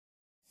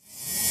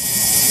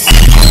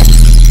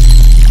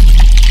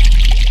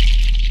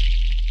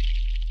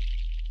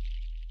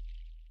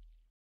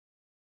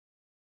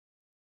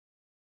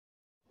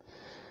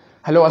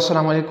Hello,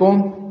 Assalamu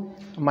alaikum.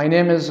 My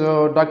name is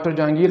Dr.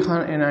 Jehangir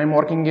and I am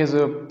working as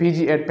a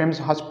PG at PIMS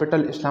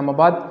Hospital,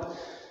 Islamabad.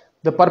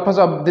 The purpose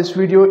of this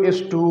video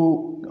is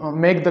to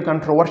make the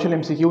controversial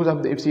MCQs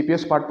of the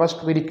FCPS part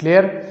 1 very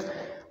clear.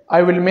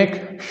 I will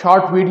make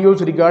short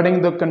videos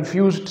regarding the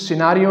confused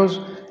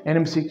scenarios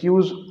and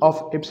MCQs of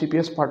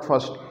FCPS part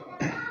 1.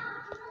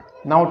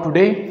 Now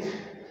today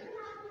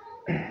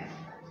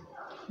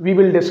we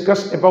will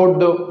discuss about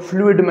the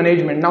fluid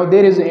management. Now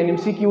there is an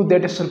MCQ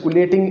that is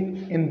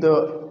circulating in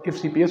the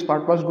FCPS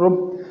part 1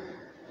 group.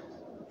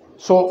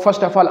 So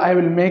first of all, I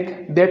will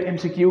make that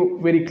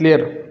MCQ very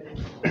clear.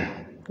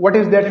 What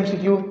is that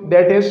MCQ?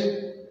 That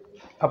is,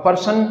 a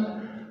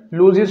person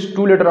loses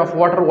 2 liters of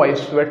water while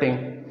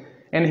sweating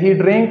and he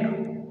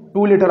drank 2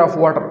 liters of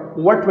water.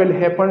 What will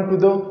happen to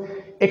the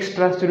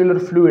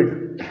extracellular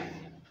fluid?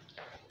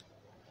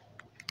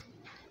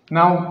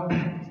 Now,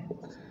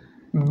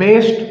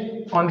 based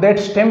on that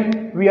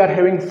stem, we are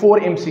having 4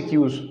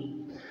 MCQs.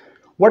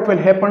 What will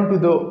happen to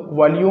the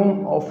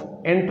volume of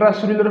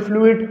intracellular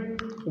fluid?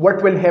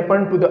 What will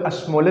happen to the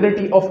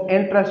osmolarity of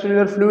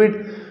intracellular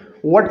fluid?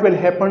 What will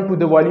happen to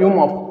the volume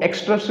of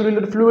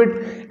extracellular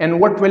fluid? And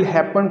what will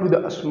happen to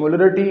the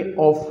osmolarity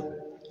of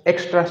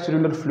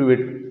extracellular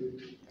fluid?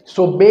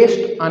 So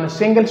based on a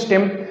single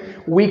stem,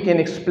 we can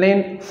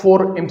explain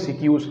 4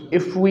 MCQs.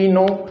 If we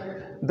know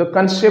the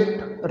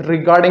concept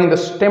regarding the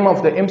stem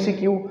of the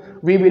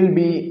MCQ, we will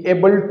be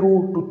able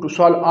to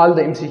solve all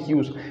the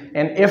MCQs.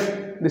 And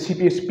if the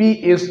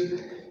cpsp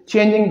is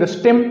changing the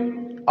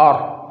stem,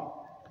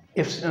 or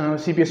if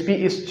cpsp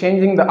is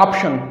changing the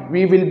option,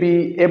 we will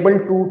be able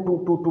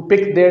to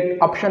pick that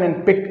option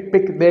and pick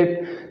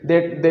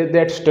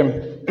that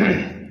stem.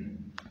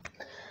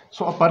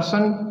 So a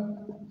person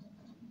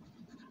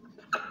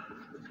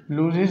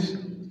loses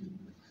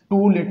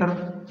 2 liters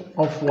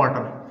of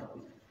water.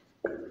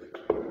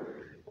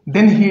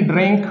 Then he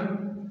drank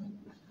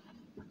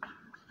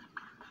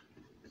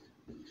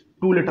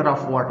 2 liters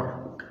of water.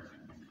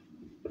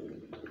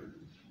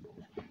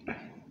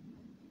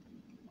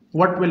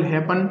 What will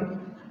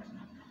happen?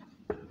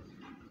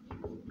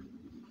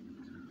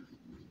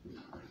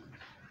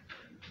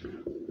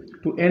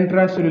 To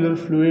intracellular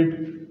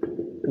fluid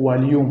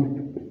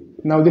volume.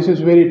 Now this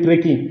is very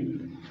tricky.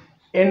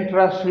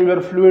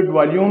 Intracellular fluid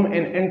volume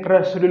and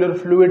intracellular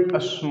fluid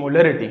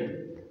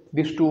osmolarity.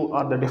 These two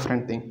are the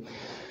different things.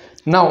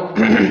 Now,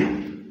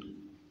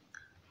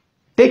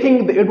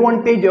 taking the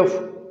advantage of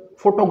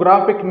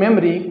photographic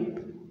memory,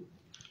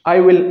 I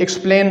will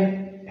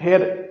explain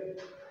here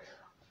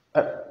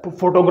a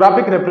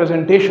photographic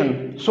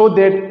representation so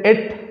that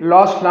it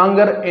lasts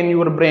longer in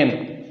your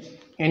brain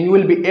and you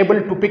will be able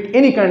to pick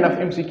any kind of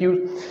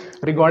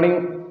MCQ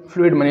regarding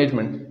fluid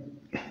management.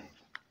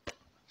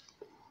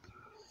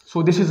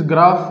 So this is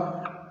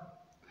graph.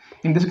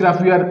 In this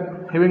graph we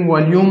are having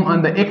volume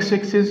on the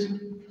x-axis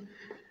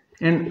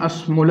and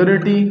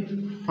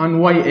osmolarity on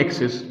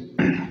y-axis.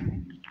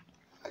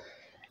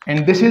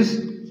 And this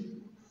is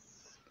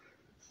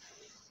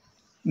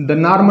the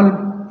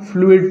normal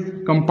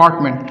fluid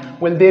compartment.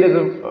 Well, there is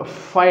a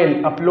file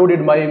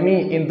uploaded by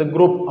me in the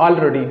group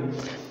already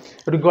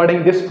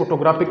regarding this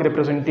photographic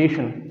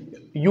representation.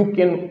 You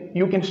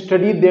can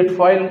study that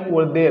file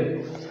over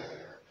there.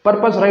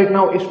 Purpose right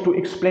now is to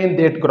explain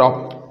that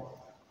graph.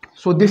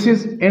 So this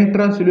is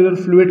intracellular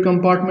fluid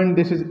compartment,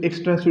 this is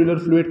extracellular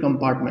fluid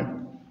compartment.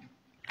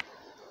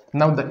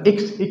 Now the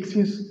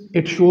x-axis,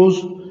 it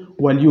shows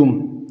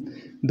volume.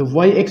 The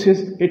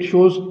y-axis, it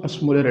shows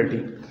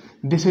osmolarity.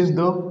 This is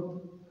the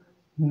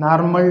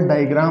normal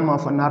diagram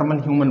of a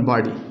normal human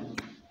body.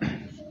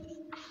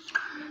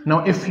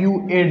 Now if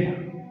you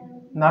add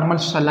normal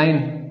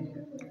saline,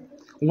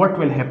 what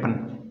will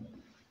happen?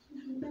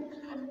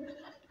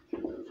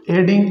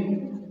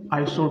 Adding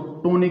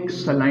isotonic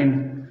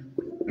saline.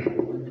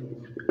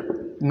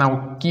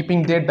 Now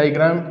keeping that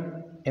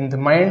diagram in the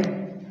mind,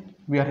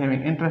 we are having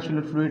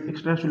intracellular fluid,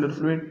 extracellular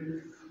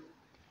fluid.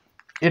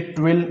 It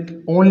will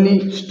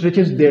only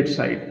stretches that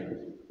side.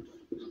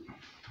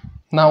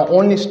 Now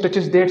only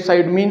stretches that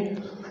side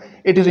mean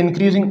it is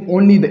increasing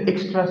only the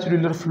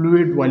extracellular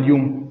fluid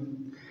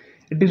volume.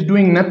 It is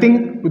doing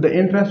nothing to the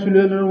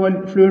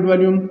intracellular fluid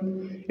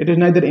volume. It is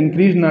neither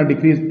increased nor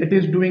decreased. It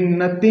is doing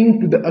nothing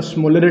to the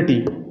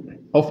osmolarity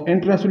of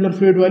intracellular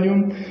fluid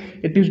volume.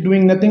 It is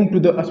doing nothing to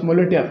the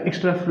osmolarity of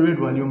extra fluid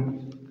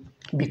volume.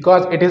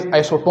 Because it is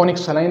isotonic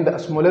saline, the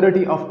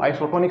osmolarity of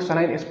isotonic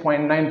saline is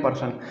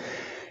 0.9%.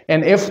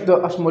 And if the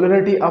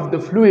osmolarity of the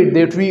fluid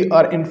that we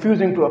are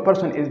infusing to a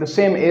person is the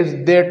same as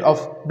that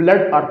of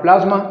blood or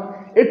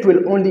plasma, it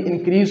will only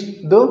increase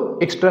the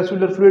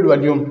extracellular fluid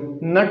volume,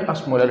 not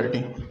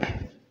osmolarity.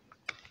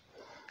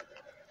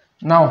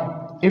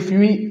 Now, if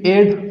we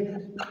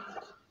add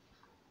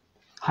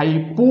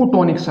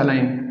hypotonic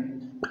saline,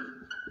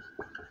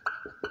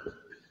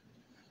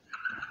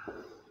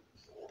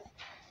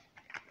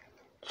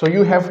 so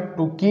you have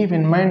to keep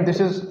in mind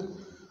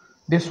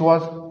this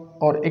was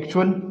our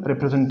actual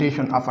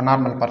representation of a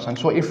normal person.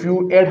 So if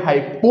you add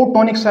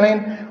hypotonic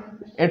saline,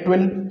 it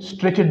will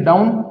stretch it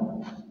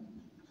down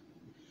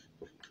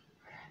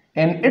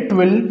and it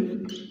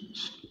will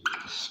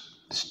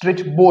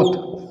stretch both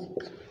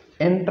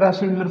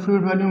intracellular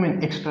fluid volume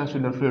and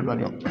extracellular fluid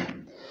volume.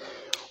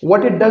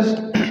 What it does,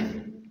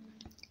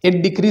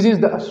 it decreases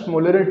the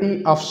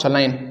osmolarity of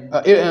saline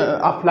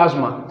of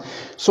plasma.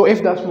 So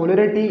if the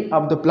osmolarity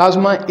of the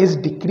plasma is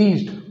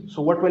decreased,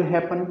 so what will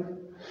happen?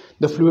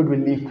 The fluid will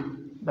leak.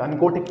 The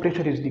oncotic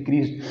pressure is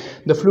decreased.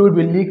 The fluid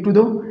will leak to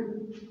the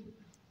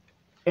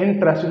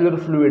intracellular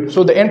fluid.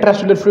 So the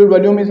intracellular fluid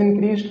volume is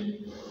increased.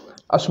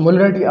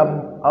 Osmolarity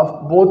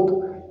of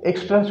both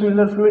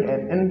extracellular fluid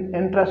and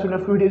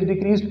intracellular fluid is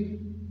decreased.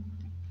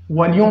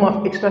 Volume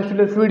of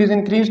extracellular fluid is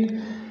increased.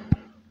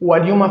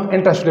 Volume of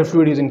intracellular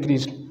fluid is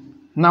increased.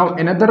 Now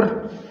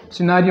another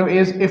scenario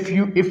is if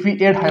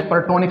we add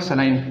hypertonic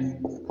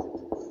saline.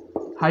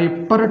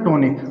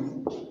 Hypertonic.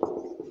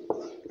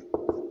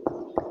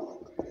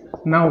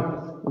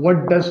 Now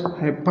what does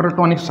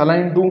hypertonic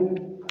saline do?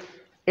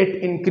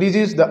 It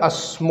increases the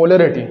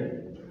osmolarity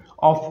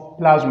of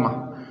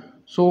plasma.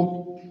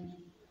 So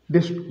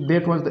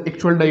that was the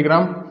actual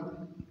diagram.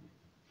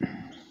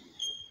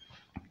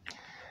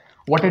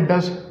 What it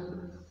does,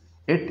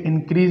 it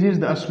increases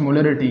the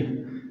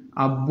osmolarity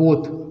of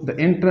both the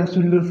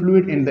intracellular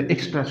fluid and the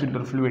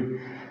extracellular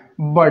fluid,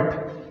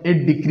 but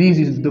it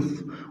decreases the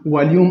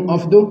volume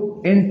of the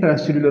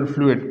intracellular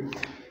fluid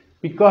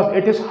because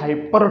it is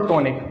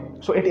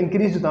hypertonic. So it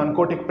increases the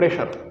oncotic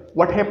pressure.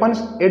 What happens?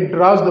 It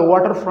draws the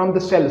water from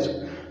the cells,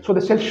 so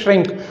the cells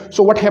shrink.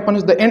 So what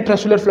happens? The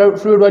intracellular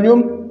fluid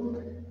volume,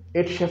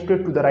 it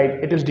shifted to the right,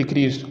 it is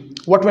decreased.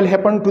 What will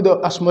happen to the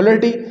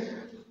osmolarity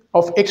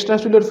of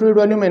extracellular fluid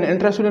volume and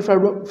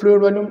intracellular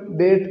fluid volume?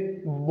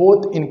 That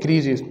both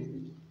increases.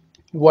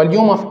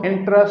 Volume of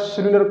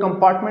intracellular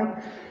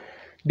compartment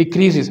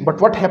decreases,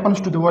 but what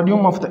happens to the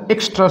volume of the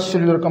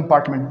extracellular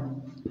compartment?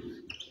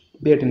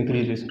 That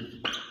increases.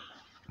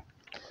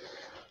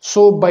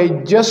 So by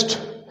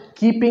just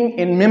keeping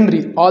in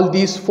memory all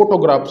these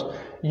photographs,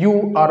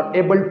 you are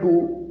able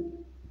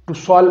to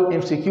solve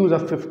MCQs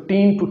of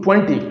 15 to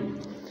 20.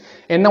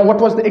 And now what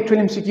was the actual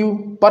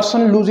MCQ?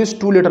 Person loses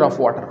 2 liters of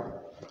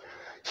water.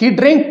 He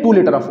drank 2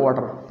 liters of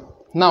water.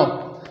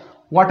 Now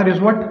water is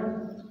what?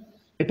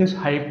 It is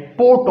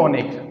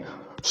hypotonic.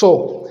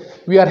 So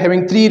we are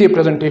having 3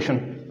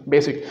 representation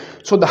basic.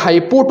 So the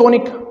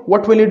hypotonic,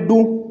 what will it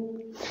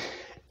do?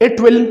 It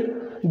will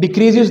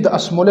decreases the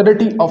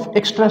osmolarity of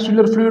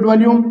extracellular fluid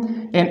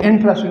volume and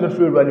intracellular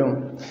fluid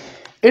volume.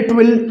 It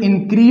will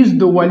increase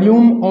the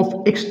volume of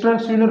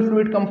extracellular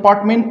fluid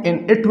compartment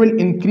and it will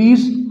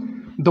increase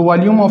the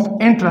volume of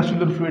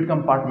intracellular fluid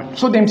compartment.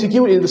 So the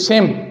MCQ is the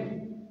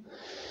same,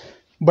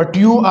 but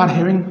you are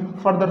having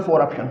further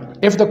 4 options.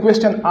 If the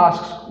question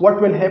asks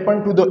what will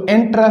happen to the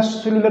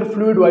intracellular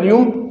fluid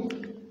volume,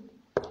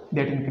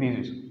 that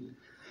increases.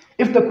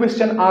 If the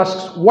question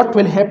asks what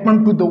will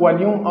happen to the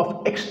volume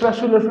of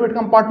extracellular fluid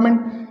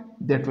compartment,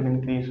 that will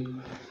increase.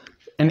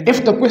 And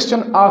if the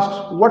question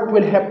asks what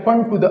will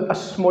happen to the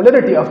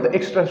osmolarity of the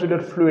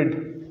extracellular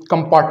fluid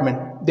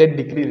compartment, that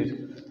decreases.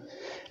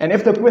 And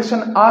if the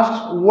question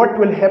asks what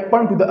will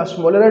happen to the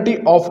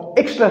osmolarity of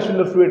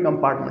extracellular fluid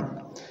compartment,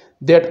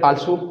 that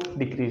also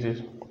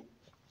decreases.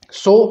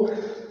 So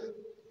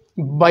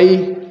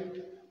by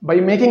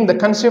making the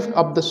concept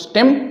of the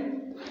stem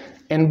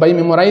and by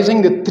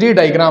memorizing the 3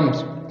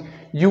 diagrams,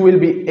 you will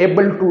be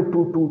able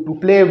to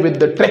play with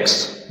the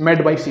tricks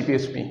made by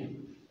cpsp.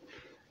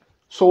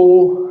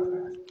 So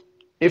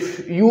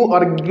if you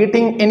are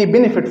getting any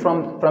benefit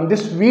from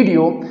this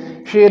video,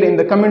 share in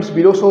the comments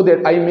below so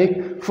that I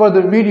make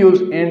further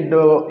videos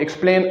and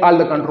explain all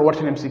the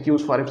controversial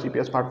MCQs for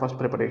FCPS Part 1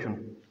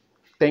 preparation.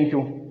 Thank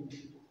you.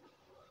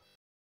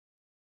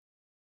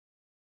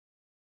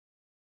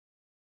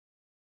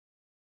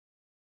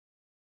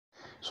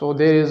 So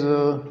there is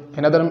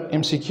another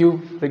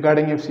MCQ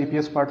regarding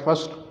FCPS Part 1.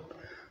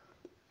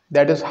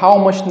 That is, how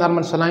much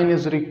normal saline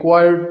is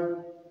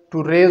required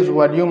to raise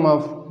volume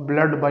of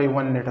blood by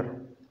 1 liter.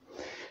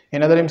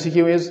 Another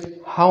MCQ is,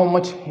 how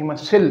much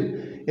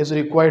hemocell is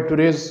required to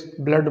raise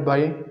blood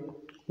by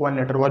 1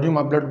 liter, volume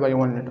of blood by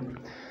 1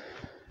 liter.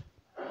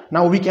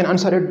 Now we can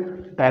answer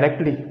it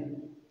directly,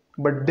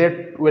 but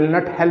that will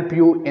not help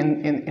you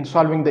in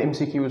solving the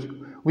MCQs.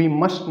 We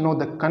must know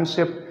the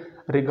concept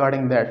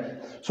regarding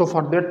that. So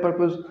for that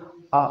purpose,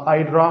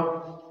 I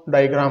draw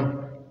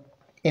diagram.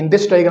 In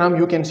this diagram,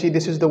 you can see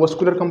this is the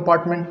vascular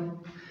compartment,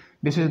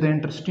 this is the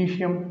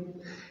interstitium,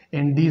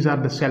 and these are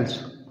the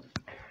cells.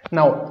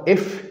 Now,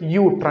 if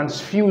you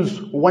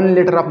transfuse 1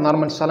 liter of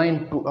normal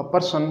saline to a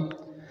person,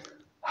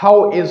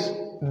 how is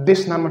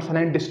this normal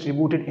saline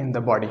distributed in the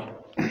body?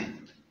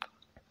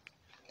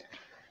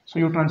 So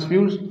you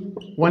transfuse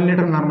 1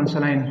 liter normal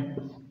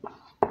saline.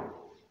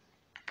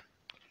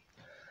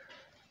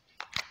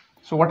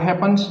 So what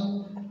happens?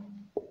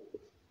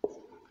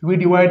 We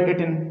divide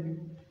it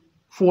in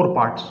 4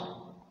 parts,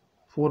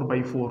 4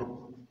 by 4.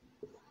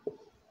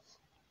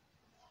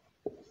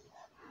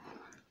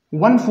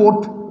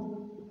 1/4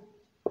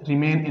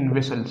 remain in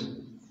vessels,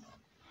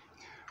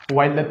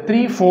 while the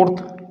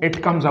 3/4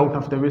 it comes out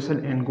of the vessel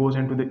and goes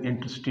into the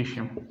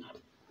interstitium.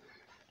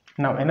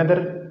 Now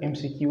another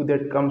MCQ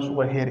that comes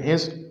over here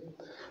is,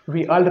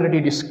 we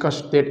already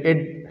discussed that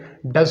it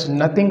does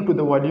nothing to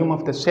the volume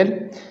of the cell,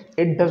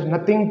 it does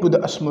nothing to the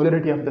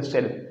osmolarity of the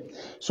cell.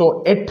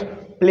 So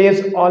it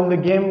plays all the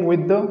game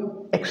with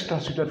the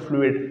extracellular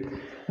fluid.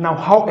 Now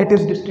how it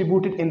is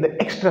distributed in the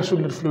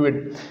extracellular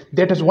fluid,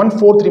 that is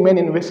 1/4 remain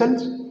in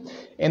vessels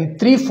and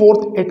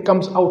 3/4 it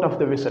comes out of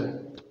the vessel.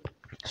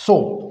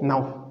 So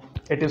now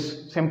it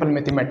is simple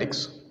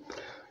mathematics.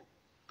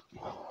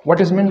 What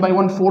is meant by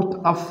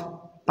 1/4 of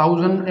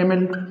 1000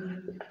 ml?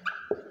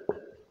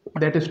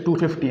 That is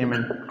 250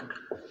 ml.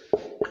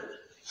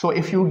 So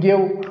if you give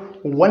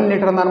 1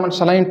 liter normal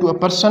saline to a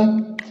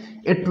person,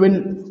 it will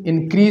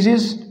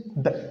increases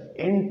the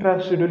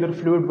intracellular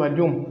fluid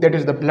volume, that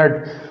is the blood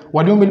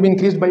volume, will be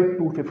increased by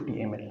 250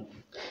 ml,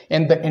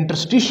 and the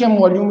interstitium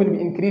volume will be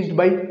increased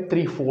by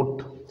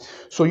 3/4.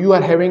 So you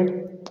are having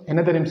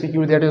another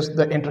MCQ, that is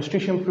the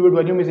interstitium fluid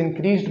volume is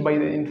increased by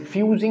the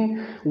infusing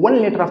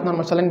 1 liter of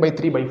normal saline by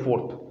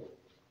 3/4.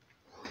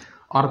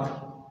 Or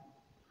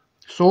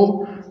so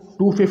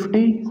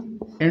 250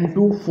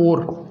 into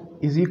 4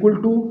 is equal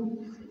to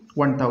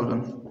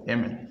 1000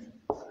 ml.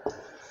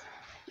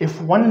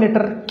 If 1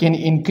 liter can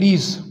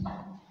increase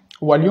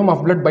volume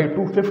of blood by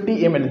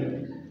 250 ml,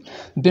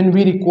 then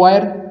we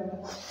require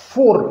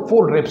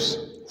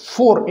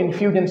 4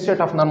 infusion set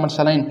of normal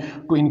saline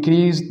to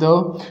increase the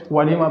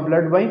volume of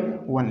blood by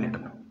 1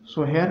 liter.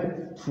 So here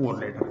 4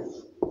 liter.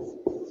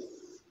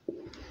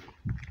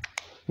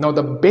 Now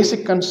the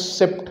basic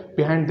concept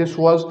behind this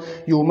was,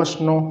 you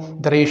must know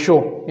the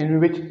ratio in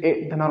which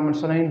the normal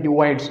saline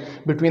divides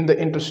between the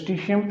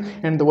interstitium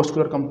and the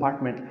vascular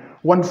compartment.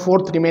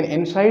 1/4 remain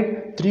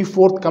inside,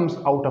 3/4 comes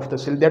out of the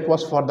cell. That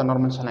was for the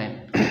normal saline.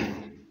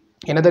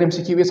 Another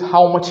MCQ is,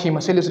 how much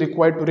hemocell is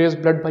required to raise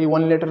blood by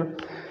 1 liter?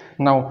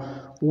 Now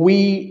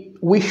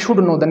we should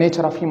know the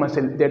nature of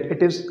hemocell, that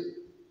it is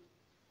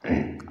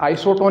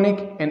isotonic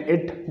and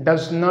it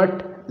does not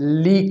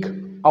leak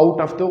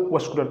out of the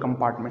vascular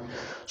compartment.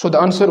 So the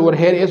answer over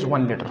here is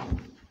 1 liter.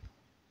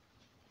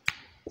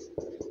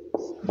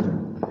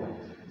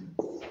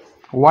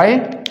 Why?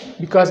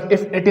 Because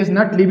if it is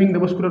not leaving the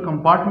vascular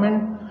compartment,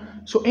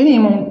 so any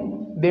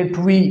amount that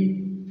we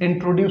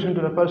introduce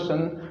into the person,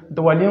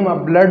 the volume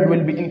of blood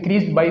will be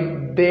increased by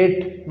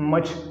that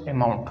much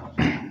amount.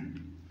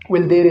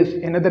 Well, there is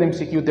another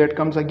MCQ that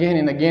comes again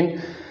and again.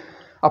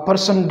 A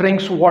person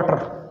drinks water,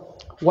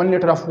 1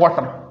 liter of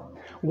water.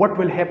 What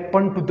will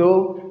happen to the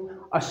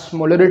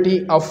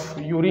osmolarity of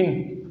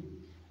urine?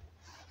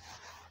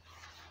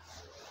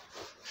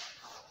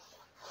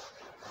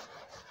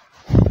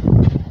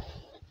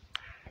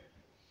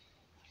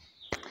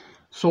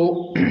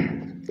 So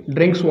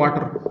drinks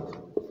water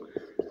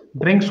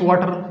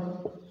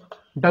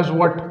does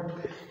what?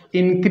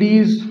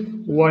 Increase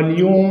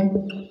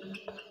volume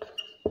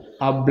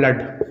of blood.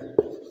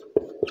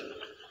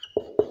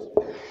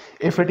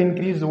 If it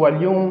increases the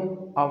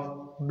volume of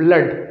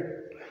blood,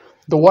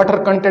 the water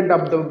content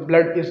of the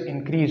blood is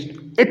increased,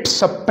 it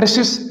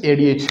suppresses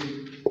ADH.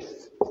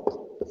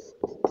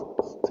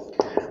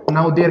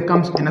 Now there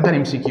comes another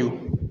MCQ.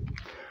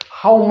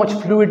 How much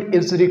fluid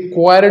is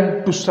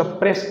required to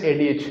suppress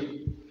ADH?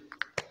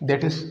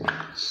 That is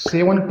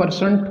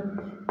 7%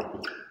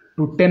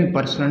 to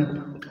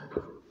 10%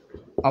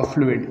 of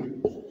fluid.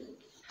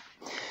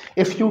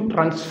 If you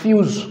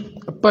transfuse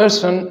a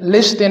person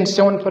less than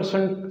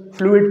 7%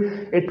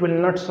 fluid, it will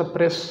not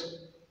suppress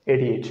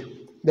ADH.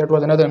 That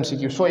was another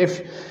MCQ. So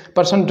if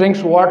person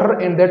drinks water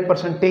and that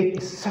person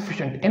takes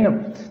sufficient enough,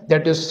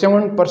 that is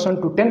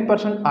 7% to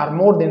 10% or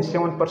more than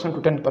 7%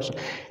 to 10%,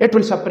 it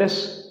will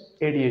suppress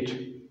ADH.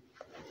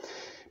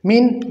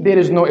 Mean there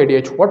is no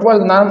ADH. What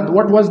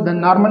was the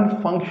normal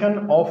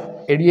function of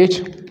ADH?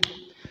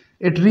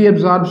 It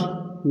reabsorbs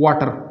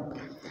water.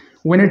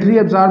 When it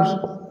reabsorbs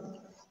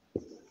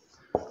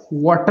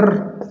water,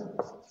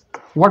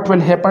 what will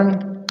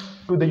happen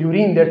to the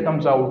urine that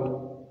comes out?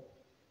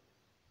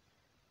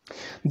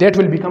 That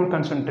will become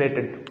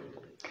concentrated.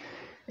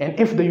 And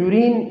if the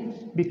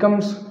urine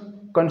becomes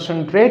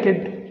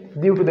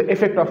concentrated due to the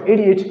effect of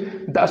ADH,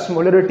 the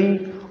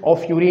osmolarity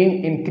of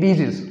urine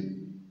increases.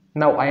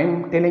 Now I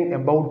am telling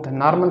about the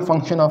normal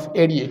function of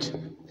ADH.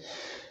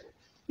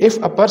 If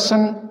a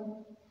person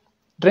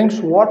drinks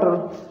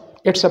water,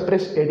 it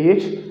suppresses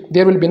ADH.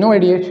 There will be no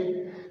ADH.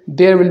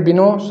 There will be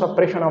no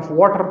suppression of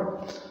water.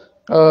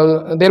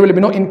 There will be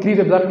no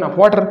increased absorption of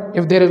water.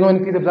 If there is no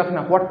increased absorption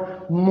of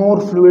water, more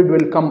fluid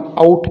will come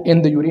out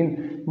in the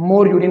urine.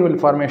 More urine will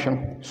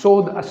formation.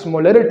 So the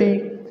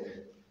osmolarity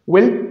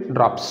will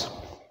drops.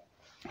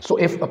 So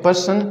if a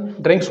person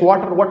drinks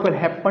water, what will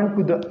happen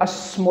to the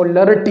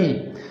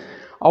osmolarity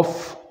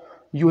of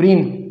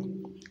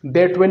urine?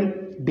 That will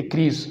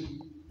decrease.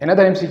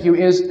 Another MCQ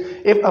is,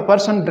 if a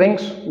person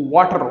drinks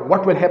water,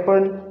 what will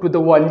happen to the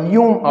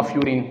volume of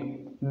urine?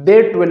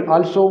 That will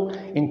also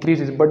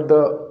increases. But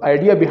the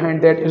idea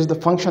behind that is the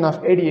function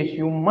of ADH.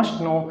 You must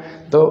know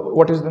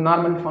what is the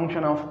normal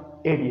function of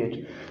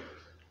ADH.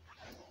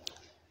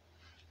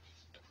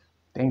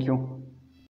 Thank you.